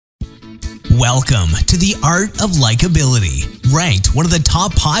Welcome to the Art of Likability, ranked one of the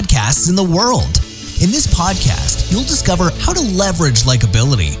top podcasts in the world. In this podcast, you'll discover how to leverage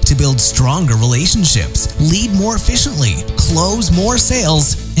likability to build stronger relationships, lead more efficiently, close more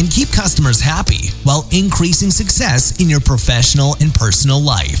sales, and keep customers happy while increasing success in your professional and personal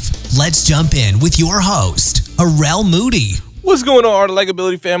life. Let's jump in with your host, Arel Moody. What's going on, Art of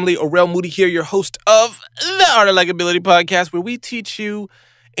Likability family? Arel Moody here, your host of the Art of Likability podcast, where we teach you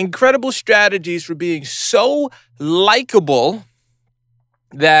incredible strategies for being so likable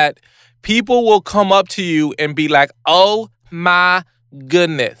that people will come up to you and be like, oh my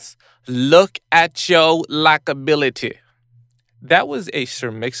goodness, look at your likability. That was a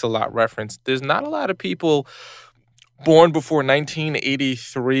Sir Mix-a-Lot reference. There's not a lot of people born before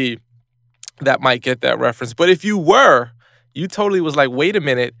 1983 that might get that reference. But if you were, you totally was like, wait a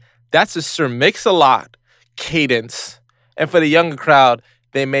minute, that's a Sir Mix-a-Lot cadence. And for the younger crowd,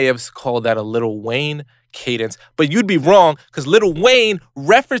 they may have called that a Lil Wayne cadence. But you'd be wrong, because Lil Wayne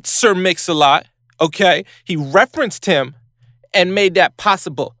referenced Sir Mix-a-Lot, okay? He referenced him and made that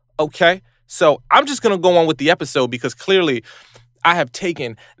possible, okay? So I'm just going to go on with the episode because clearly I have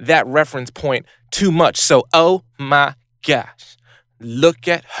taken that reference point too much. So, oh my gosh, look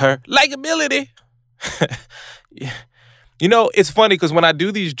at her likability. Yeah. You know, it's funny because when I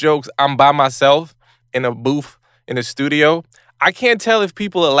do these jokes, I'm by myself in a booth in a studio. I can't tell if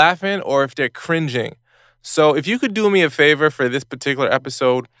people are laughing or if they're cringing. So if you could do me a favor for this particular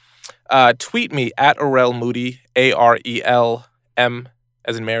episode, tweet me at Arel Moody, ARELM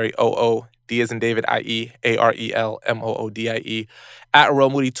as in Mary, OO, D as in David, IE, ARELMOODIE, at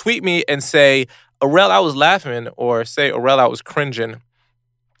Arel Moody. Tweet me and say, Arel, I was laughing, or say, Arel, I was cringing.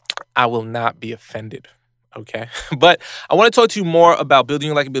 I will not be offended. Okay, but I want to talk to you more about building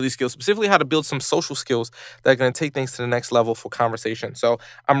your likability skills, specifically how to build some social skills that are going to take things to the next level for conversation. So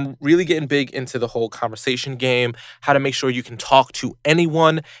I'm really getting big into the whole conversation game, how to make sure you can talk to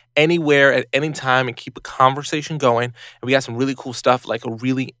anyone, anywhere, at any time, and keep a conversation going. And we got some really cool stuff, like a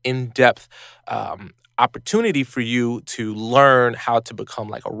really in-depth opportunity for you to learn how to become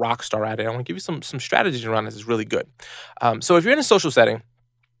like a rock star at it. I want to give you some strategies around this. It's really good. So if you're in a social setting,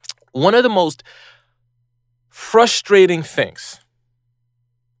 one of the most frustrating things.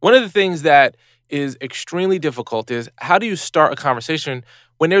 One of the things that is extremely difficult is how do you start a conversation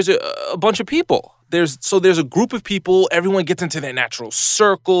when there's a bunch of people? There's a group of people, everyone gets into their natural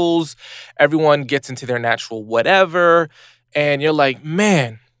circles, everyone gets into their natural whatever, and you're like,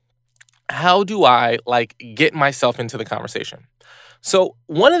 man, how do I get myself into the conversation? So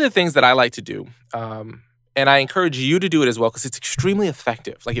one of the things that I like to do, and I encourage you to do it as well because it's extremely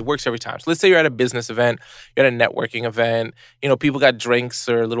effective. Like, it works every time. So let's say you're at a business event, you're at a networking event, you know, people got drinks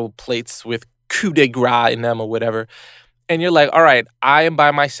or little plates with coup de grace in them or whatever. And you're like, all right, I am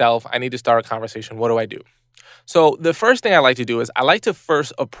by myself. I need to start a conversation. What do I do? So the first thing I like to do is I like to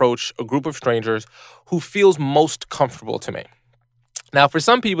first approach a group of strangers who feels most comfortable to me. Now, for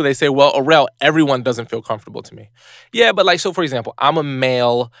some people, they say, well, Arel, everyone doesn't feel comfortable to me. Yeah, but so for example, I'm a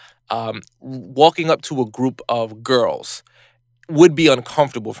male. Walking up to a group of girls would be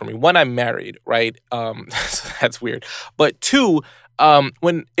uncomfortable for me. One, I'm married, right? So that's weird. But two,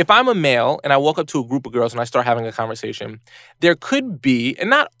 if I'm a male and I walk up to a group of girls and I start having a conversation, there could be, and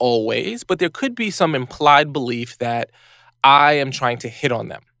not always, but there could be some implied belief that I am trying to hit on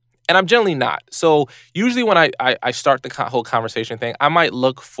them. And I'm generally not. So usually when I start the whole conversation thing, I might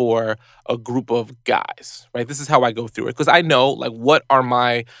look for a group of guys, right? This is how I go through it because I know what are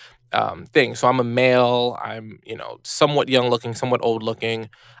my things. So I'm a male. I'm, somewhat young looking, somewhat old looking.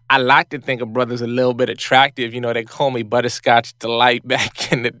 I like to think a brother's a little bit attractive. They call me Butterscotch Delight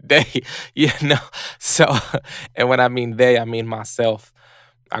back in the day, So, and when I mean they, I mean myself.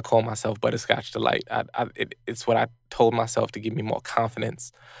 I call myself Butterscotch Delight. It's what I told myself to give me more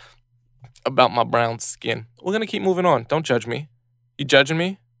confidence about my brown skin. We're going to keep moving on. Don't judge me. You judging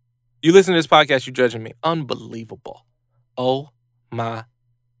me? You listen to this podcast, you judging me. Unbelievable. Oh my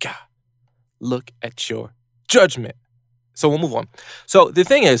God. Look at your judgment. So we'll move on. So the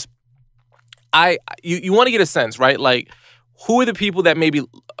thing is, you want to get a sense, right? Who are the people that maybe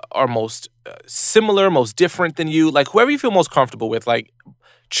are most similar, most different than you? Whoever you feel most comfortable with,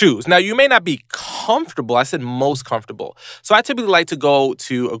 choose. Now, you may not be comfortable. I said most comfortable. So I typically like to go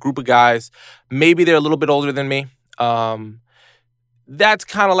to a group of guys. Maybe they're a little bit older than me. That's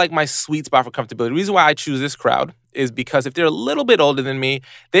kind of my sweet spot for comfortability. The reason why I choose this crowd is because if they're a little bit older than me,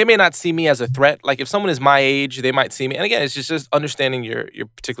 they may not see me as a threat. Like if someone is my age, they might see me. And again, it's just understanding your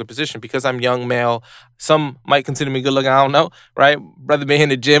particular position. Because I'm young male, some might consider me good looking. I don't know, right? Brother been in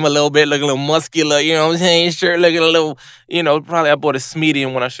the gym a little bit, looking a little muscular, you know what I'm saying? Shirt looking a little, probably I bought a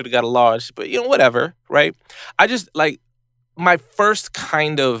medium when I should have got a large, but whatever, right? I just like my first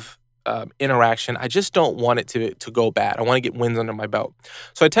kind of interaction, I just don't want it to go bad. I want to get wins under my belt.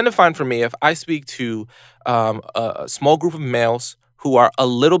 So I tend to find for me, if I speak to a small group of males who are a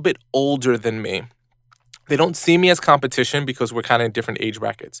little bit older than me, they don't see me as competition because we're kind of in different age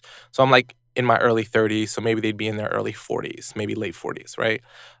brackets. So I'm like in my early 30s, so maybe they'd be in their early 40s, maybe late 40s, right?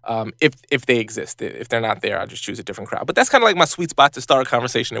 If they exist. If they're not there, I'll just choose a different crowd. But that's kind of like my sweet spot to start a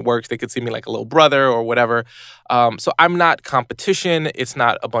conversation. It works. They could see me like a little brother or whatever. So I'm not competition. It's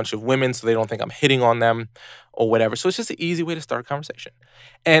not a bunch of women, so they don't think I'm hitting on them or whatever. So it's just an easy way to start a conversation.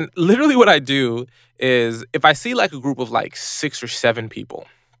 And literally what I do is if I see like a group of like 6 or 7 people,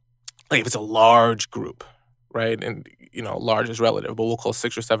 like if it's a large group, right? And, large is relative, but we'll call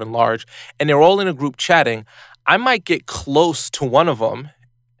 6 or 7 large. And they're all in a group chatting. I might get close to one of them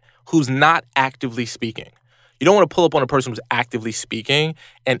who's not actively speaking. You don't want to pull up on a person who's actively speaking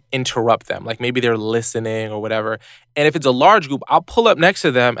and interrupt them. Like maybe they're listening or whatever. And if it's a large group, I'll pull up next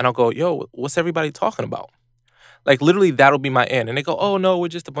to them and I'll go, yo, what's everybody talking about? Like literally that'll be my end. And they go, oh, no, we're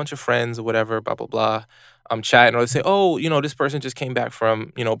just a bunch of friends or whatever, blah, blah, blah. I'm chatting, or they say, oh, this person just came back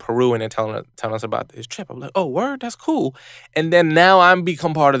from, Peru and they're telling us about his trip. I'm like, oh, word, that's cool. And then now I'm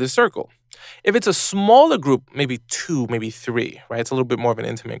become part of the circle. If it's a smaller group, maybe 2, maybe 3, right? It's a little bit more of an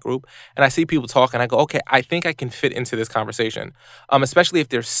intimate group. And I see people talking, I go, okay, I think I can fit into this conversation. Especially if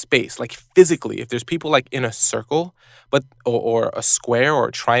there's space, like physically, if there's people like in a circle, but or a square or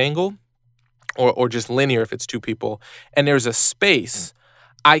a triangle, or just linear if it's 2 people, and there's a space,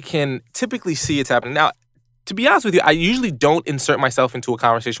 I can typically see it's happening. Now, to be honest with you, I usually don't insert myself into a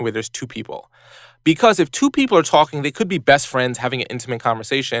conversation where there's 2 people. Because if 2 people are talking, they could be best friends having an intimate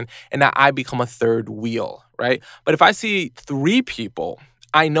conversation, and now I become a third wheel, right? But if I see 3 people,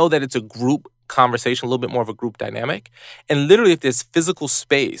 I know that it's a group conversation, a little bit more of a group dynamic. And literally, if there's physical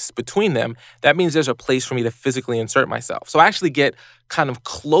space between them, that means there's a place for me to physically insert myself. So I actually get kind of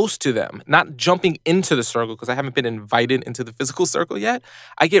close to them, not jumping into the circle because I haven't been invited into the physical circle yet.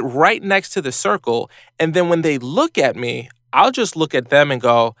 I get right next to the circle. And then when they look at me, I'll just look at them and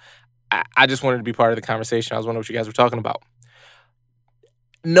go, I just wanted to be part of the conversation. I was wondering what you guys were talking about.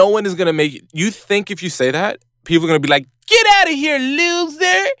 No one is going to make you think if you say that, people are going to be like, get out of here,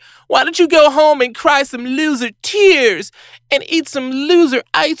 loser. Why don't you go home and cry some loser tears and eat some loser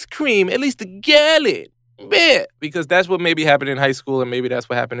ice cream, at least a gallon? Yeah, because that's what maybe happened in high school, and maybe that's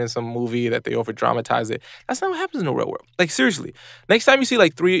what happened in some movie that they over-dramatize it. That's not what happens in the real world. Like, seriously. Next time you see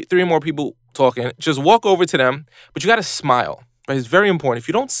like three or more people talking, just walk over to them, but you got to smile. Right? It's very important. If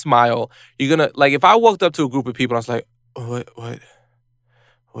you don't smile, you're going to, like, if I walked up to a group of people and I was like,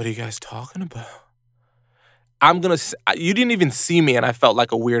 what are you guys talking about? You didn't even see me and I felt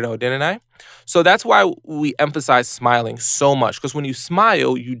like a weirdo, didn't I? So that's why we emphasize smiling so much, because when you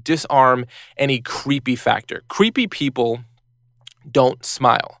smile, you disarm any creepy factor. Creepy people don't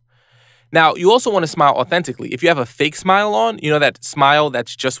smile. Now, you also want to smile authentically. If you have a fake smile on, that smile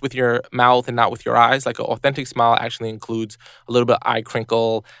that's just with your mouth and not with your eyes, like an authentic smile actually includes a little bit of eye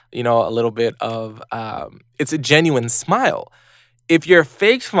crinkle, a little bit of, it's a genuine smile. If you're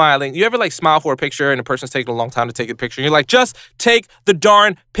fake smiling, you ever like smile for a picture and the person's taking a long time to take a picture, and you're like, just take the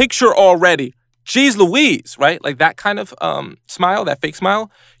darn picture already. Jeez Louise, right? Like that kind of smile, that fake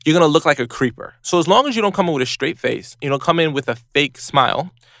smile, you're going to look like a creeper. So as long as you don't come in with a straight face, come in with a fake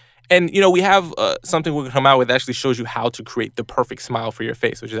smile. And, we have something we're going to come out with that actually shows you how to create the perfect smile for your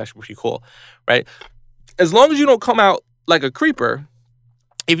face, which is actually pretty cool, right? As long as you don't come out like a creeper,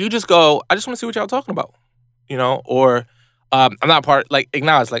 if you just go, I just want to see what y'all talking about, or I'm not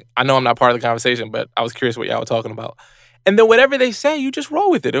acknowledge, I know I'm not part of the conversation, but I was curious what y'all were talking about. And then whatever they say, you just roll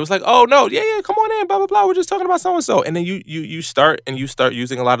with it. It was like, oh, no, yeah, come on in, blah, blah, blah. We're just talking about so-and-so. And then you start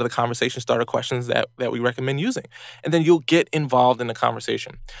using a lot of the conversation starter questions that we recommend using. And then you'll get involved in the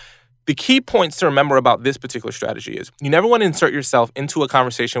conversation. The key points to remember about this particular strategy is you never want to insert yourself into a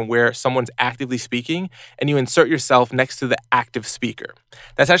conversation where someone's actively speaking and you insert yourself next to the active speaker.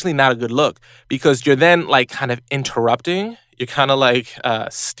 That's actually not a good look because you're then kind of interrupting. You're kind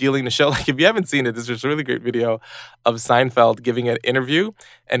of stealing the show. Like if you haven't seen it, this is a really great video of Seinfeld giving an interview,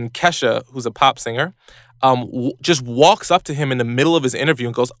 and Kesha, who's a pop singer, just walks up to him in the middle of his interview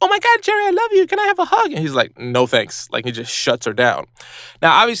and goes, oh my God, Jerry, I love you. Can I have a hug? And he's like, no, thanks. Like he just shuts her down.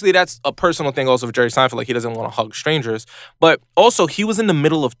 Now, obviously, that's a personal thing also for Jerry Seinfeld. Like he doesn't want to hug strangers. But also, he was in the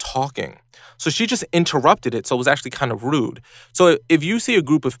middle of talking. So she just interrupted it. So it was actually kind of rude. So if you see a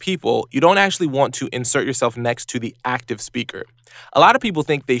group of people, you don't actually want to insert yourself next to the active speaker. A lot of people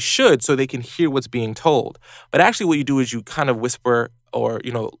think they should so they can hear what's being told. But actually what you do is you kind of whisper or,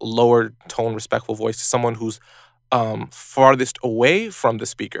 lower tone, respectful voice to someone who's farthest away from the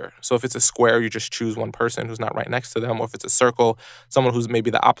speaker. So if it's a square, you just choose one person who's not right next to them. Or if it's a circle, someone who's maybe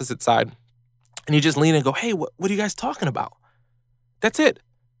the opposite side. And you just lean in and go, hey, what are you guys talking about? That's it.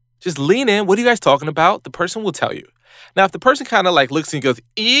 Just lean in. What are you guys talking about? The person will tell you. Now, if the person kind of like looks and goes,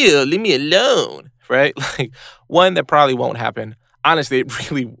 ew, leave me alone, right? Like, one, that probably won't happen. Honestly,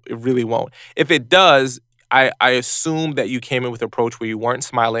 it really won't. If it does, I assume that you came in with an approach where you weren't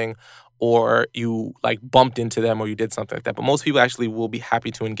smiling or you like bumped into them or you did something like that. But most people actually will be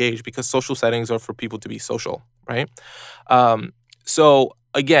happy to engage because social settings are for people to be social, right? So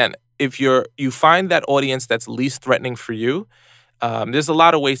again, if you find that audience that's least threatening for you, there's a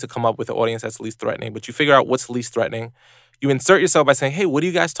lot of ways to come up with an audience that's least threatening, but you figure out what's least threatening. You insert yourself by saying, hey, what are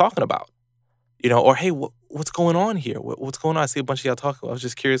you guys talking about? Or hey, what's going on here? What's going on? I see a bunch of y'all talking. I was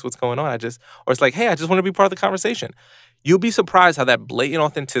just curious what's going on. Or it's like, hey, I just want to be part of the conversation. You'll be surprised how that blatant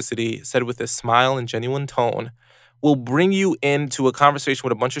authenticity said with a smile and genuine tone will bring you into a conversation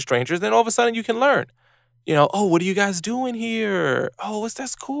with a bunch of strangers. Then all of a sudden you can learn. Oh, what are you guys doing here? Oh,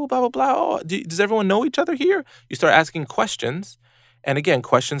 that's cool, blah, blah, blah. Oh, does everyone know each other here? You start asking questions. And again,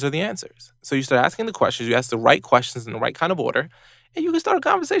 questions are the answers. So you start asking the questions. You ask the right questions in the right kind of order. And you can start a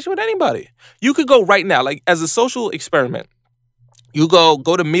conversation with anybody. You could go right now, like as a social experiment. You go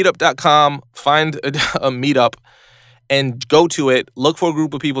to meetup.com, find a meetup, and go to it, look for a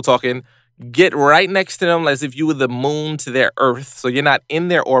group of people talking, get right next to them as if you were the moon to their earth. So you're not in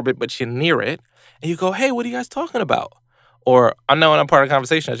their orbit, but you're near it. And you go, hey, what are you guys talking about? Or I'm not a part of the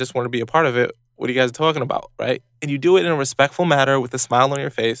conversation. I just want to be a part of it. What are you guys talking about, right? And you do it in a respectful manner with a smile on your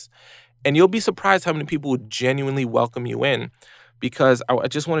face. And you'll be surprised how many people will genuinely welcome you in. Because I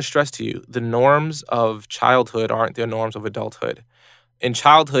just want to stress to you, the norms of childhood aren't the norms of adulthood. In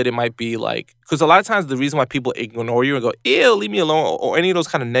childhood, it might be like, because a lot of times the reason why people ignore you and go, ew, leave me alone, or any of those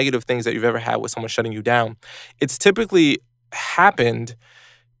kind of negative things that you've ever had with someone shutting you down, it's typically happened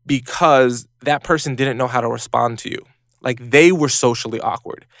because that person didn't know how to respond to you. Like they were socially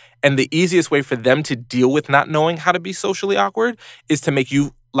awkward. And the easiest way for them to deal with not knowing how to be socially awkward is to make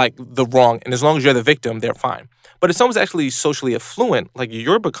you like the wrong. And as long as you're the victim, they're fine. But if someone's actually socially affluent, like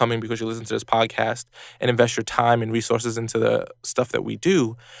you're becoming because you listen to this podcast and invest your time and resources into the stuff that we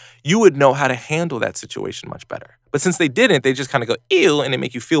do, you would know how to handle that situation much better. But since they didn't, they just kind of go, ew, and they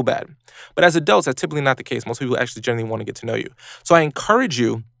make you feel bad. But as adults, that's typically not the case. Most people actually generally want to get to know you. So I encourage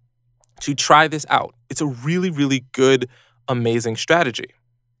you to try this out. It's a really, really good, amazing strategy.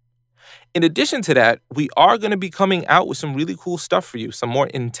 In addition to that, we are going to be coming out with some really cool stuff for you, some more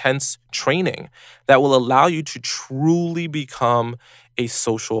intense training that will allow you to truly become a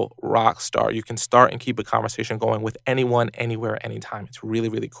social rock star. You can start and keep a conversation going with anyone, anywhere, anytime. It's really,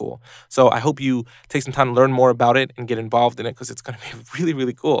 really cool. So I hope you take some time to learn more about it and get involved in it because it's going to be really,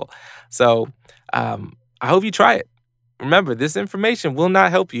 really cool. So I hope you try it. Remember, this information will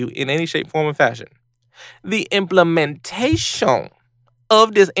not help you in any shape, form, or fashion. The implementation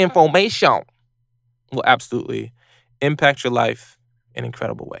of this information will absolutely impact your life in an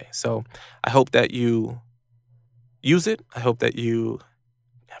incredible way. So I hope that you use it. I hope that you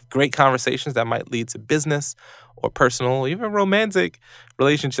have great conversations that might lead to business or personal, or even romantic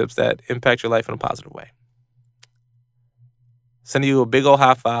relationships that impact your life in a positive way. Sending you a big old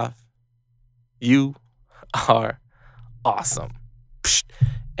high five. You are awesome. Psst.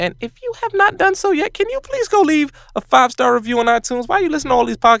 And if you have not done so yet, can you please go leave a 5-star review on iTunes? Why are you listening to all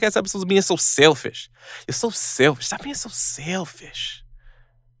these podcast episodes being so selfish? You're so selfish. Stop being so selfish.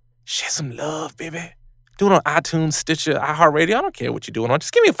 Share some love, baby. Do it on iTunes, Stitcher, iHeartRadio. I don't care what you're doing on.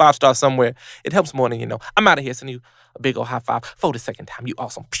 Just give me a 5-star somewhere. It helps more than you know. I'm out of here sending you a big old high five for the second time. You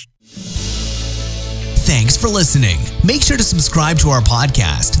awesome. Thanks for listening. Make sure to subscribe to our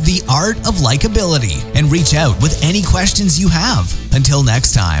podcast, The Art of Likability, and reach out with any questions you have. Until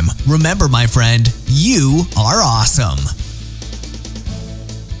next time, remember, my friend, you